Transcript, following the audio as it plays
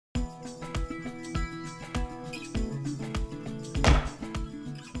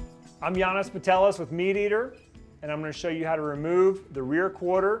I'm Janis Putelis with MeatEater, and I'm going to show you how to remove the rear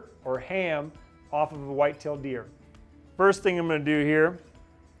quarter or ham off of a white-tailed deer. First thing I'm going to do here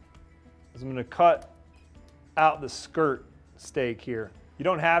is I'm going to cut out the skirt steak here. You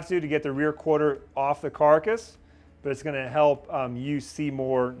don't have to get the rear quarter off the carcass, but it's going to help you see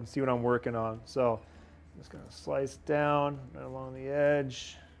more and see what I'm working on. So I'm just going to slice down right along the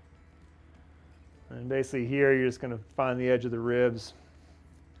edge. And basically here you're just going to find the edge of the ribs.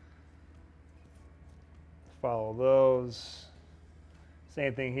 Follow those.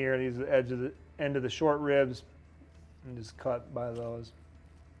 Same thing here, these are the edge of the end of the short ribs, and just cut by those.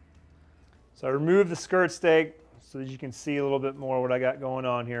 So I remove the skirt steak so that you can see a little bit more what I got going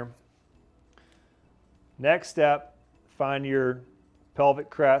on here. Next step, find your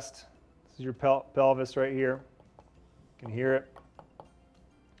pelvic crest. This is your pelvis right here. You can hear it.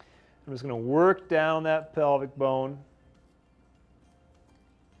 I'm just going to work down that pelvic bone.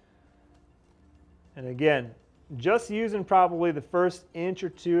 And again, just using probably the first inch or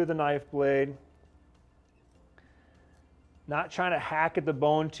two of the knife blade. Not trying to hack at the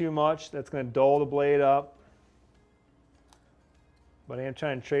bone too much. That's going to dull the blade up. But I am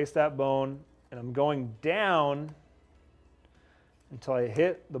trying to trace that bone, and I'm going down until I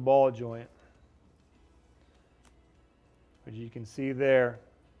hit the ball joint. As you can see there,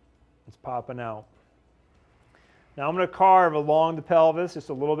 it's popping out. Now I'm going to carve along the pelvis just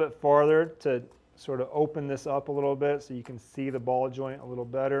a little bit farther to sort of open this up a little bit so you can see the ball joint a little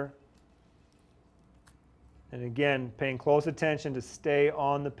better. And again, paying close attention to stay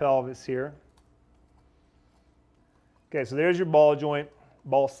on the pelvis here. Okay, so there's your ball joint,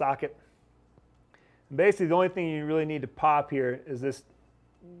 ball socket. And basically the only thing you really need to pop here is this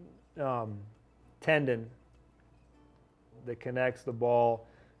tendon that connects the ball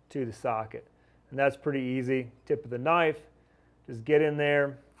to the socket. And that's pretty easy. Tip of the knife, just get in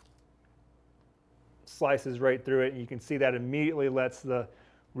there, slices right through it, and you can see that immediately lets the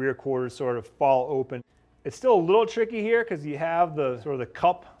rear quarter sort of fall open. It's still a little tricky here because you have the sort of the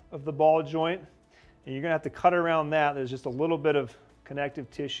cup of the ball joint, and you're going to have to cut around that. There's just a little bit of connective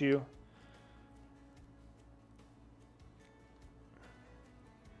tissue.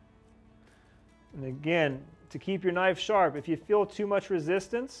 And again, to keep your knife sharp, if you feel too much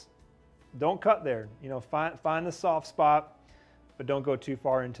resistance, don't cut there. You know, find the soft spot, but don't go too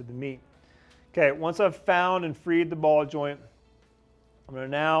far into the meat. Okay, once I've found and freed the ball joint, I'm going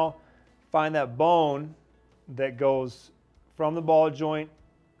to now find that bone that goes from the ball joint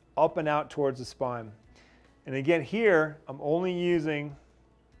up and out towards the spine. And again here, I'm only using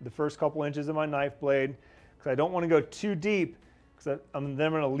the first couple inches of my knife blade because I don't want to go too deep because I'm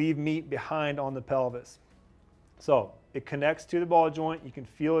then going to leave meat behind on the pelvis. So it connects to the ball joint. You can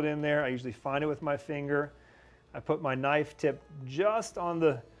feel it in there. I usually find it with my finger. I put my knife tip just on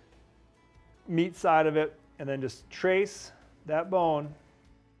the meat side of it and then just trace that bone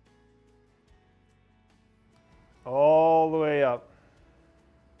all the way up.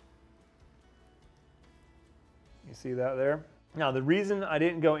 You see that there? Now the reason I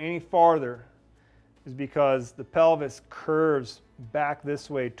didn't go any farther is because the pelvis curves back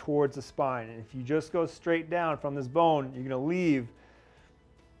this way towards the spine, and if you just go straight down from this bone, you're going to leave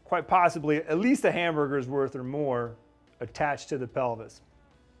quite possibly at least a hamburger's worth or more attached to the pelvis.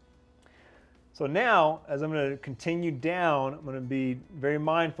 So now, as I'm going to continue down, I'm going to be very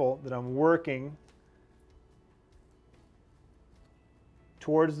mindful that I'm working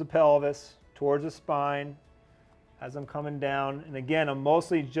towards the pelvis, towards the spine, as I'm coming down. And again, I'm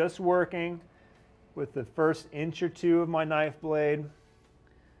mostly just working with the first inch or two of my knife blade.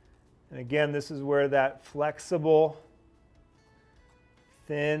 And again, this is where that flexible,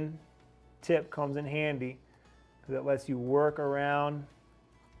 thin tip comes in handy because it lets you work around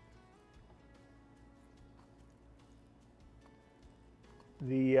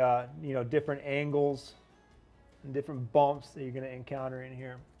the different angles and different bumps that you're going to encounter in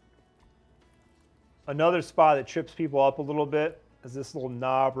here. Another spot that trips people up a little bit is this little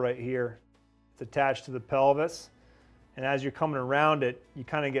knob right here. It's attached to the pelvis, and as you're coming around it, you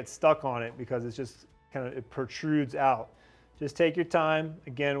kind of get stuck on it because it's just it protrudes out. Just take your time,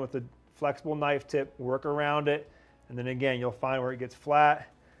 again with the flexible knife tip, work around it, and then again you'll find where it gets flat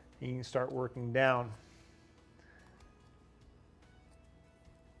and you can start working down.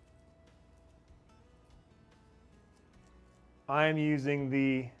 I am using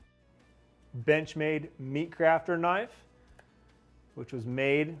the Benchmade Meat Crafter knife, which was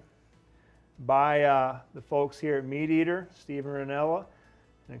made by the folks here at MeatEater, Steve and Ranella,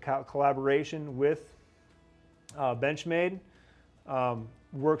 in collaboration with Benchmade.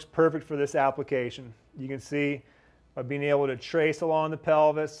 Works perfect for this application. You can see by being able to trace along the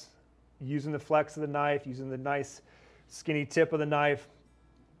pelvis, using the flex of the knife, using the nice skinny tip of the knife,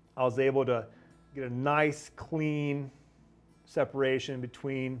 I was able to get a nice clean separation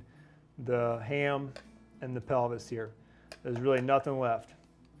between the ham and the pelvis here. There's really nothing left.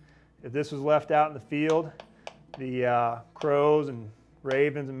 If this was left out in the field, the crows and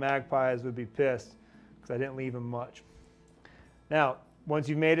ravens and magpies would be pissed because I didn't leave them much. Now, once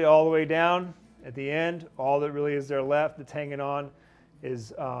you've made it all the way down, at the end, all that really is there left that's hanging on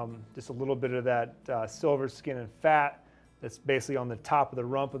is just a little bit of that silver skin and fat that's basically on the top of the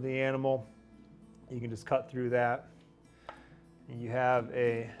rump of the animal. You can just cut through that. And you have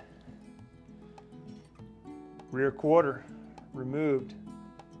a rear quarter removed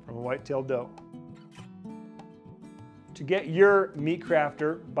from a white-tailed doe. To get your Meat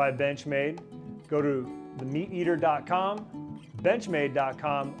Crafter by Benchmade, go to themeateater.com,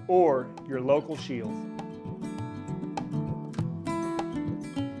 benchmade.com, or your local Shields.